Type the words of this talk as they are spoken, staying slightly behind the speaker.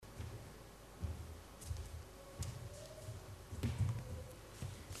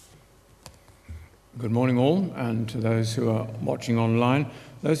Good morning all, and to those who are watching online.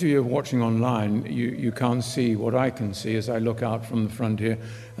 Those of you who are watching online, you can't see what I can see as I look out from the front here,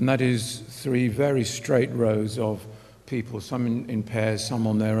 and that is three very straight rows of people, some in pairs, some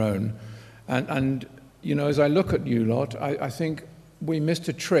on their own. And you know, as I look at you lot, I think we missed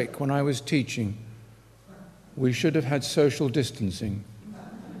a trick when I was teaching. We should have had social distancing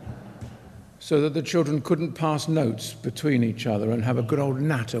so that the children couldn't pass notes between each other and have a good old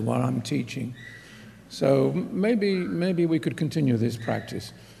natter while I'm teaching. So maybe we could continue this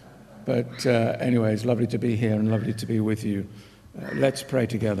practice. But anyway, it's lovely to be here and lovely to be with you. Let's pray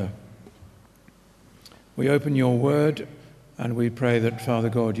together. We open your word and we pray that, Father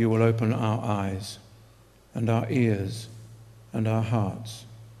God, you will open our eyes and our ears and our hearts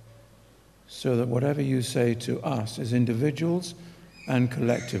so that whatever you say to us as individuals and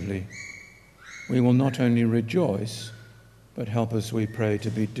collectively, we will not only rejoice, but help us, we pray, to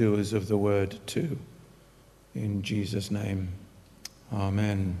be doers of the word too. In Jesus' name,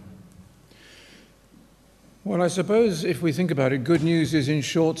 amen. Well, I suppose if we think about it, good news is in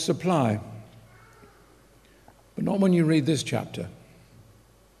short supply. But not when you read this chapter.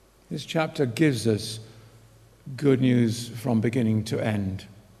 This chapter gives us good news from beginning to end.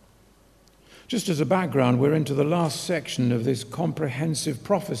 Just as a background, we're into the last section of this comprehensive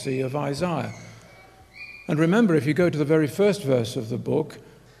prophecy of Isaiah. And remember, if you go to the very first verse of the book,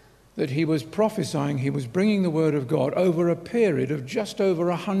 that he was prophesying, he was bringing the word of God over a period of just over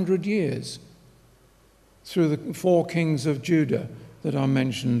 100 years through the four kings of Judah that are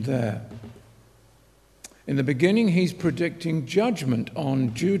mentioned there. In the beginning, he's predicting judgment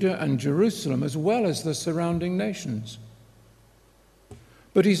on Judah and Jerusalem as well as the surrounding nations.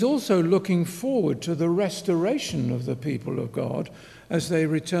 But he's also looking forward to the restoration of the people of God as they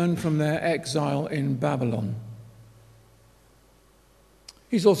return from their exile in Babylon.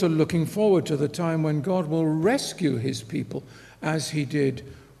 He's also looking forward to the time when God will rescue his people as he did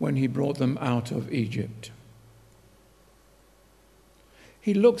when he brought them out of Egypt.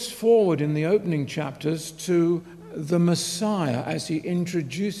 He looks forward in the opening chapters to the Messiah as he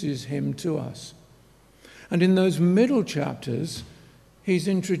introduces him to us. And in those middle chapters, he's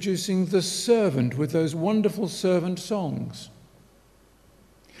introducing the servant with those wonderful servant songs.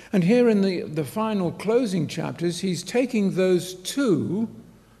 And here in the final closing chapters, he's taking those two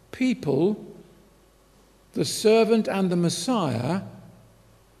people, the servant and the Messiah,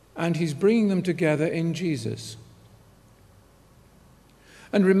 and he's bringing them together in Jesus.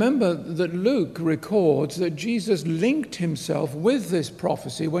 And remember that Luke records that Jesus linked himself with this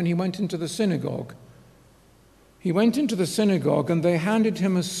prophecy when he went into the synagogue. He went into the synagogue and they handed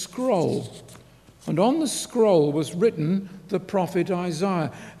him a scroll. And on the scroll was written the prophet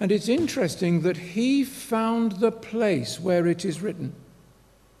Isaiah. And it's interesting that he found the place where it is written.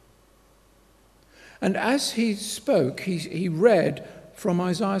 And as he spoke, he read from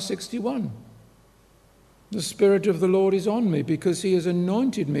Isaiah 61. The Spirit of the Lord is on me because he has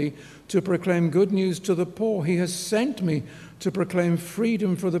anointed me to proclaim good news to the poor. He has sent me to proclaim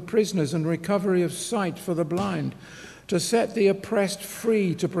freedom for the prisoners and recovery of sight for the blind, to set the oppressed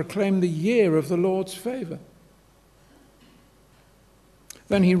free, to proclaim the year of the Lord's favor.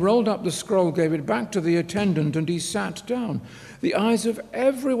 Then he rolled up the scroll, gave it back to the attendant, and he sat down. The eyes of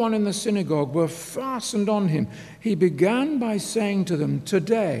everyone in the synagogue were fastened on him. He began by saying to them,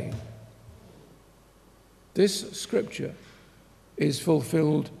 "Today, this scripture is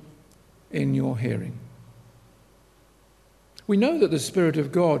fulfilled in your hearing." We know that the Spirit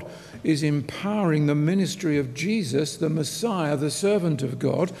of God is empowering the ministry of Jesus, the Messiah, the servant of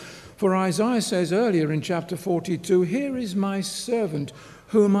God. For Isaiah says earlier in chapter 42, "Here is my servant,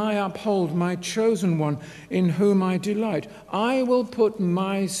 whom I uphold, my chosen one, in whom I delight. I will put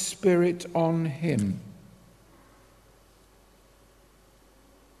my Spirit on him."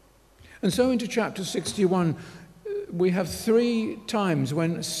 And so into chapter 61, we have three times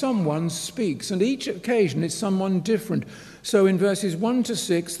when someone speaks, and each occasion it's someone different. So in verses 1 to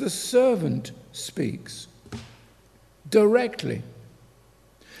 6, the servant speaks directly.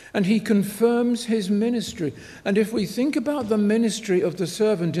 And he confirms his ministry. And if we think about the ministry of the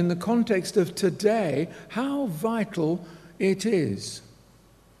servant in the context of today, how vital it is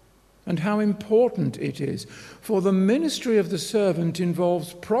and how important it is. For the ministry of the servant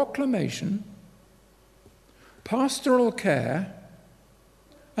involves proclamation, pastoral care,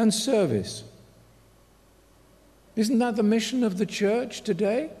 and service. Isn't that the mission of the church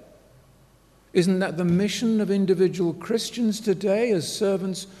today? Isn't that the mission of individual Christians today as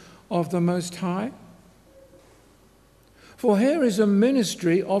servants of the Most High? For here is a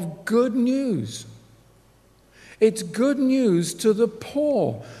ministry of good news. It's good news to the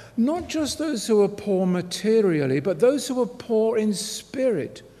poor, not just those who are poor materially, but those who are poor in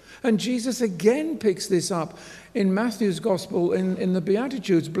spirit. And Jesus again picks this up in Matthew's Gospel in the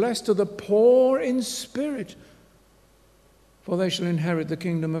Beatitudes. Blessed are the poor in spirit, for they shall inherit the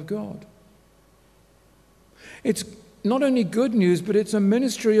kingdom of God. It's not only good news, but it's a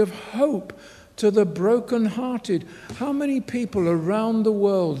ministry of hope to the broken-hearted. How many people around the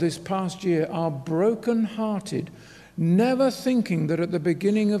world this past year are broken-hearted, never thinking that at the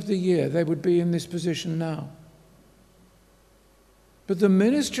beginning of the year they would be in this position now? But the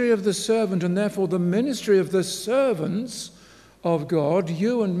ministry of the servant, and therefore the ministry of the servants of God,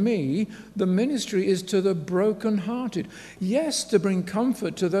 you and me, the ministry is to the broken-hearted. Yes, to bring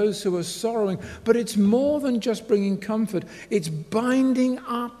comfort to those who are sorrowing, but it's more than just bringing comfort. It's binding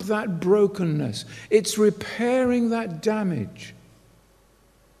up that brokenness. It's repairing that damage.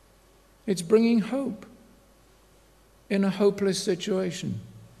 It's bringing hope in a hopeless situation.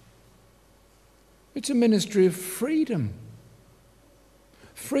 It's a ministry of freedom.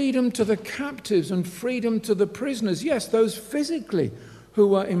 Freedom to the captives and freedom to the prisoners. Yes, those physically who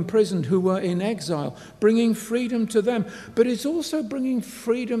were imprisoned, who were in exile, bringing freedom to them. But it's also bringing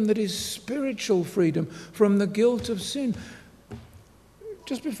freedom that is spiritual freedom from the guilt of sin.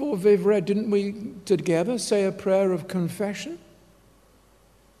 Just before Viv read, didn't we together say a prayer of confession?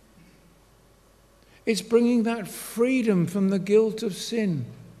 It's bringing that freedom from the guilt of sin.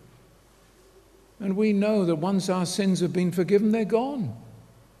 And we know that once our sins have been forgiven, they're gone.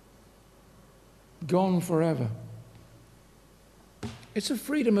 Gone forever. It's a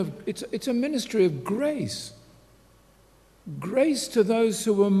freedom of, it's a ministry of grace. Grace to those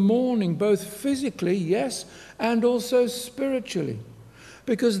who are mourning, both physically, yes, and also spiritually.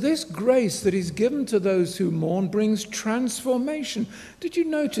 Because this grace that is given to those who mourn brings transformation. Did you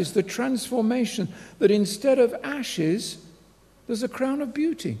notice the transformation that instead of ashes, there's a crown of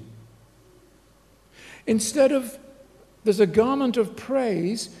beauty? There's a garment of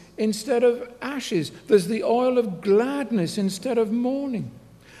praise instead of ashes. There's the oil of gladness instead of mourning.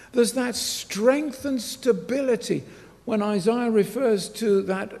 There's that strength and stability when Isaiah refers to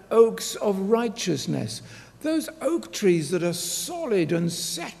that oaks of righteousness. Those oak trees that are solid and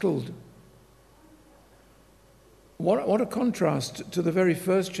settled. What a contrast to the very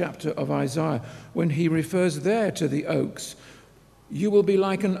first chapter of Isaiah when he refers there to the oaks. You will be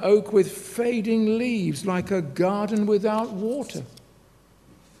like an oak with fading leaves, like a garden without water.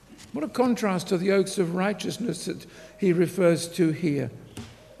 What a contrast to the oaks of righteousness that he refers to here.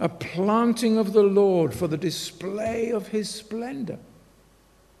 A planting of the Lord for the display of his splendor.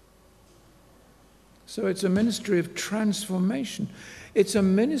 So it's a ministry of transformation. It's a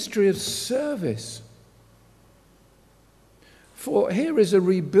ministry of service. For here is a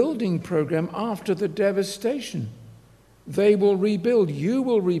rebuilding program after the devastation. They will rebuild. You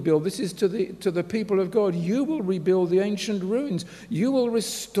will rebuild. This is to the people of God. You will rebuild the ancient ruins. You will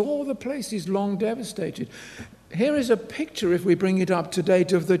restore the places long devastated. Here is a picture, if we bring it up to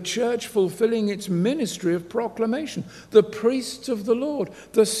date, of the church fulfilling its ministry of proclamation. The priests of the Lord,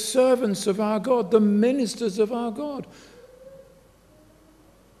 the servants of our God, the ministers of our God.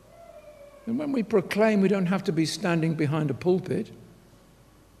 And when we proclaim, we don't have to be standing behind a pulpit.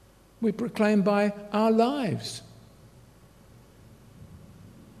 We proclaim by our lives.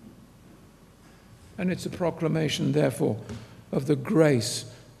 And it's a proclamation, therefore, of the grace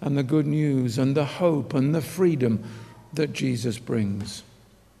and the good news and the hope and the freedom that Jesus brings.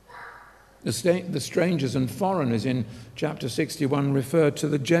 The strangers and foreigners in chapter 61 refer to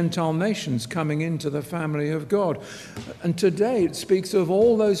the Gentile nations coming into the family of God. And today it speaks of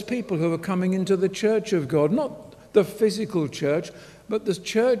all those people who are coming into the church of God, not the physical church, but the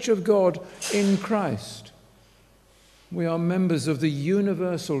church of God in Christ. We are members of the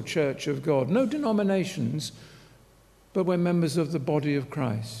universal church of God. No denominations, but we're members of the body of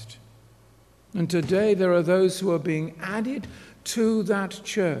Christ. And today there are those who are being added to that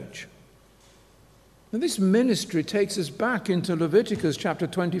church. And this ministry takes us back into Leviticus chapter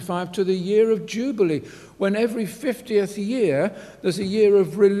 25 to the year of Jubilee, when every 50th year there's a year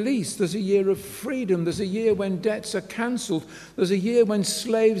of release, there's a year of freedom, there's a year when debts are cancelled, there's a year when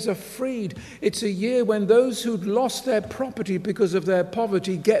slaves are freed. It's a year when those who'd lost their property because of their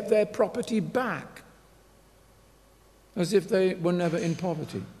poverty get their property back, as if they were never in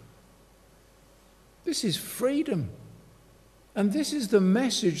poverty. This is freedom. And this is the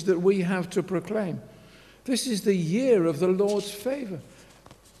message that we have to proclaim. This is the year of the Lord's favor.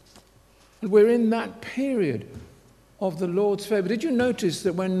 And we're in that period of the Lord's favor. Did you notice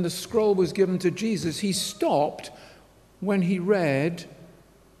that when the scroll was given to Jesus, he stopped when he read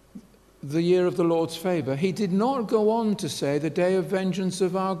the year of the Lord's favor, he did not go on to say the day of vengeance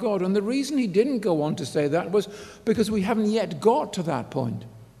of our God. And the reason he didn't go on to say that was because we haven't yet got to that point.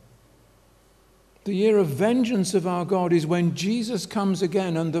 The year of vengeance of our God is when Jesus comes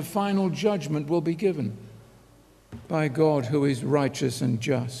again and the final judgment will be given by God who is righteous and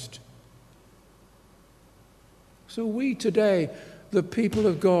just. So we today, the people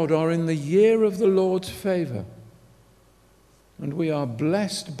of God, are in the year of the Lord's favor. And we are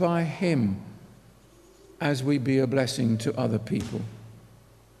blessed by him as we be a blessing to other people.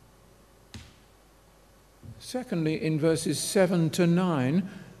 Secondly, in verses 7 to 9,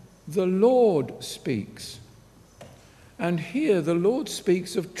 the Lord speaks. And here the Lord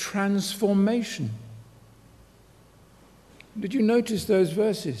speaks of transformation. Did you notice those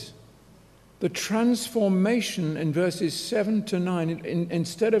verses? The transformation in verses 7 to 9,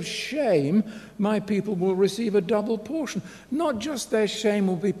 instead of shame, my people will receive a double portion. Not just their shame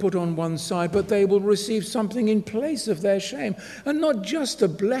will be put on one side, but they will receive something in place of their shame. And not just a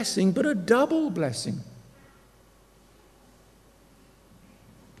blessing, but a double blessing.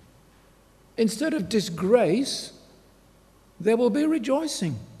 Instead of disgrace, there will be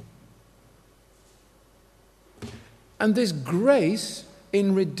rejoicing. And this grace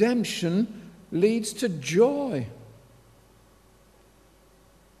in redemption leads to joy.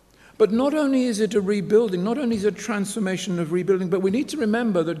 But not only is it a rebuilding, not only is it a transformation of rebuilding, but we need to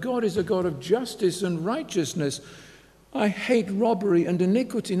remember that God is a God of justice and righteousness. I hate robbery and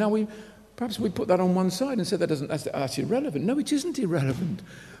iniquity. Now, perhaps we put that on one side and say that's irrelevant. No, it isn't irrelevant.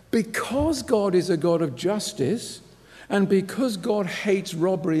 Because God is a God of justice, and because God hates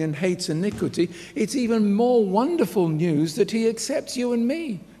robbery and hates iniquity, it's even more wonderful news that he accepts you and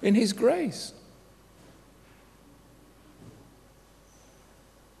me in his grace.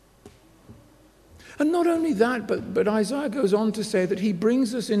 And not only that, but Isaiah goes on to say that he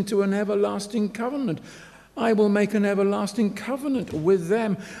brings us into an everlasting covenant. I will make an everlasting covenant with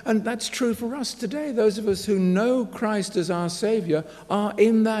them. And that's true for us today. Those of us who know Christ as our Savior are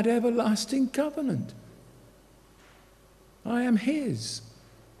in that everlasting covenant. I am his,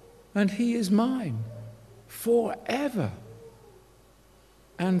 and he is mine, forever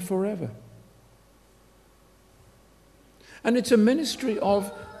and forever. And it's a ministry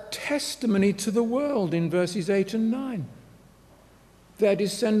of testimony to the world in verses 8 and 9. Their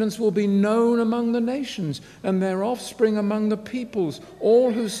descendants will be known among the nations, and their offspring among the peoples.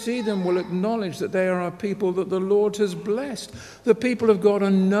 All who see them will acknowledge that they are a people that the Lord has blessed. The people of God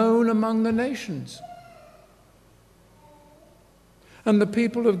are known among the nations. And the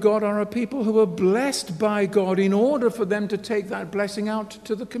people of God are a people who are blessed by God in order for them to take that blessing out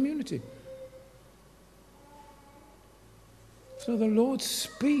to the community. So the Lord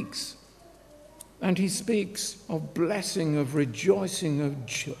speaks, and he speaks of blessing, of rejoicing, of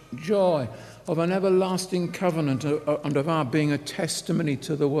joy, of an everlasting covenant, and of our being a testimony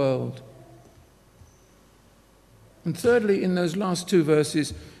to the world. And thirdly, in those last two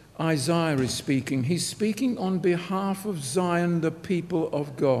verses, Isaiah is speaking. He's speaking on behalf of Zion, the people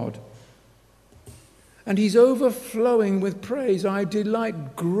of God. And he's overflowing with praise. I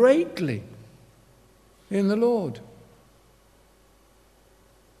delight greatly in the Lord.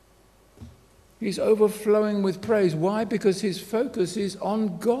 He's overflowing with praise. Why? Because his focus is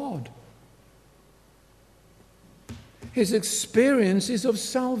on God. His experience is of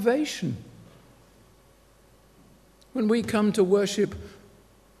salvation. When we come to worship,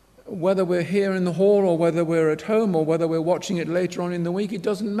 whether we're here in the hall or whether we're at home or whether we're watching it later on in the week, it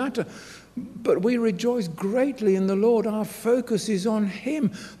doesn't matter. But we rejoice greatly in the Lord. Our focus is on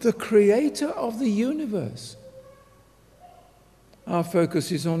him, the creator of the universe. Our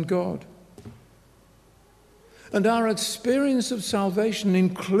focus is on God. And our experience of salvation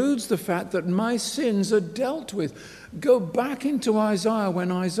includes the fact that my sins are dealt with. Go back into Isaiah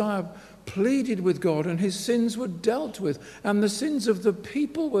when Isaiah pleaded with God and his sins were dealt with, and the sins of the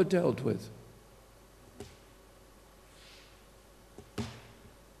people were dealt with.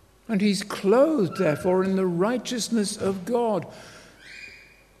 And he's clothed, therefore, in the righteousness of God.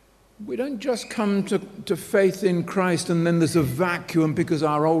 We don't just come to faith in Christ and then there's a vacuum because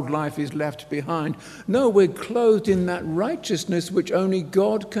our old life is left behind. No, we're clothed in that righteousness which only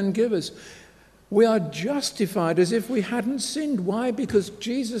God can give us. We are justified as if we hadn't sinned. Why? Because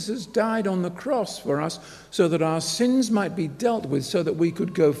Jesus has died on the cross for us so that our sins might be dealt with, so that we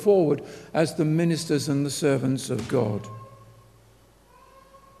could go forward as the ministers and the servants of God.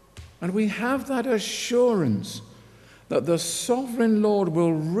 And we have that assurance that the sovereign Lord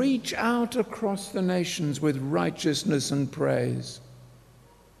will reach out across the nations with righteousness and praise.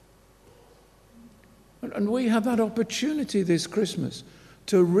 And we have that opportunity this Christmas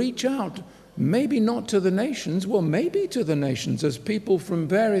to reach out, maybe not to the nations, well, maybe to the nations, as people from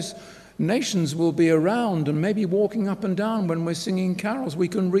various nations will be around and maybe walking up and down when we're singing carols. We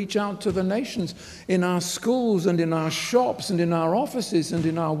can reach out to the nations in our schools and in our shops and in our offices and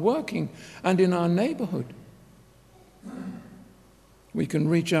in our working and in our neighborhood. We can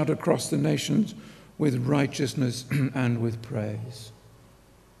reach out across the nations with righteousness and with praise.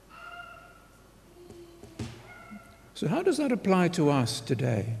 So how does that apply to us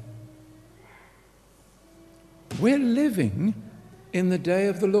today? We're living in the day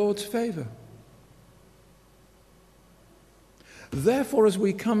of the Lord's favor. Therefore, as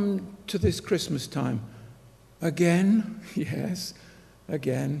we come to this Christmas time, again, yes,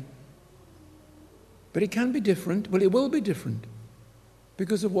 again, but it can be different. Well, it will be different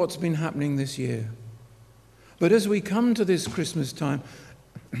because of what's been happening this year. But as we come to this Christmas time,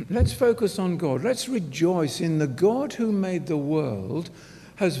 let's focus on God. Let's rejoice in the God who made the world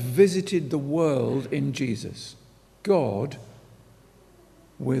has visited the world in Jesus. God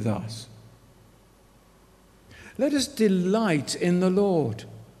with us. Let us delight in the Lord.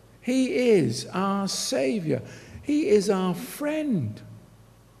 He is our Savior. He is our friend.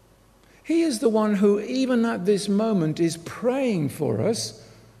 He is the one who, even at this moment, is praying for us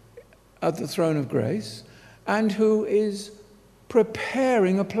at the throne of grace and who is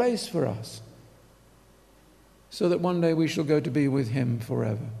preparing a place for us so that one day we shall go to be with him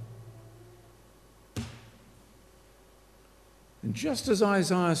forever. And just as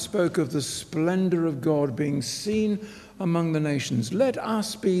Isaiah spoke of the splendor of God being seen among the nations, let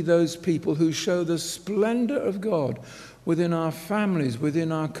us be those people who show the splendor of God within our families,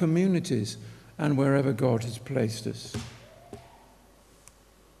 within our communities, and wherever God has placed us.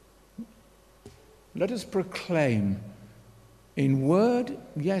 Let us proclaim in word,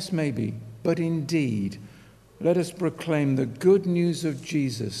 yes, maybe, but in deed, let us proclaim the good news of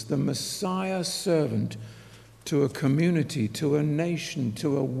Jesus, the Messiah servant, to a community, to a nation,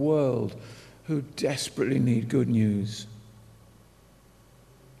 to a world who desperately need good news.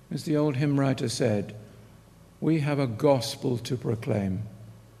 As the old hymn writer said, we have a gospel to proclaim.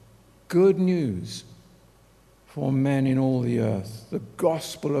 Good news for men in all the earth. The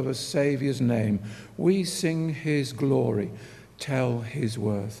gospel of a Saviour's name. We sing his glory, tell his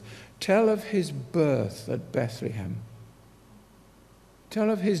worth. Tell of his birth at Bethlehem. Tell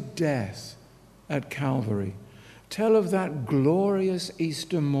of his death at Calvary. Tell of that glorious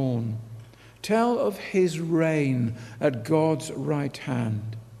Easter morn. Tell of his reign at God's right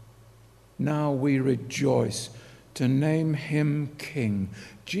hand. Now we rejoice to name him King.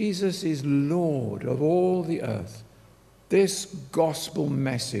 Jesus is Lord of all the earth. This gospel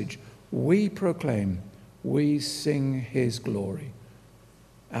message we proclaim, we sing his glory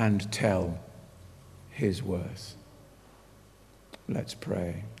and tell his worth. Let's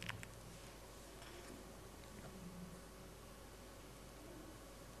pray.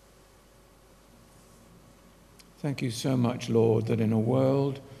 Thank you so much, Lord, that in a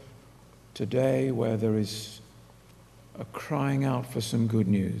world today where there is a crying out for some good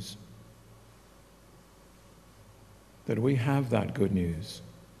news, that we have that good news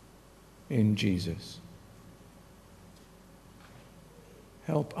in Jesus.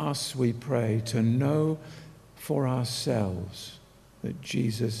 Help us, we pray, to know for ourselves that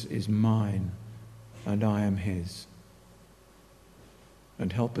Jesus is mine and I am his.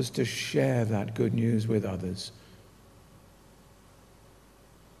 And help us to share that good news with others.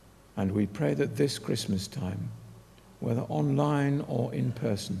 And we pray that this Christmas time, whether online or in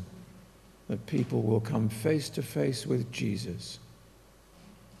person, that people will come face to face with Jesus,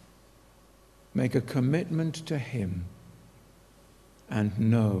 make a commitment to him, and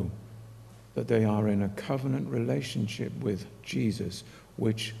know that they are in a covenant relationship with Jesus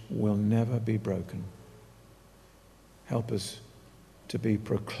which will never be broken. Help us to be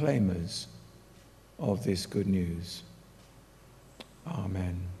proclaimers of this good news.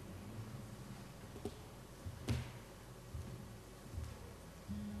 Amen.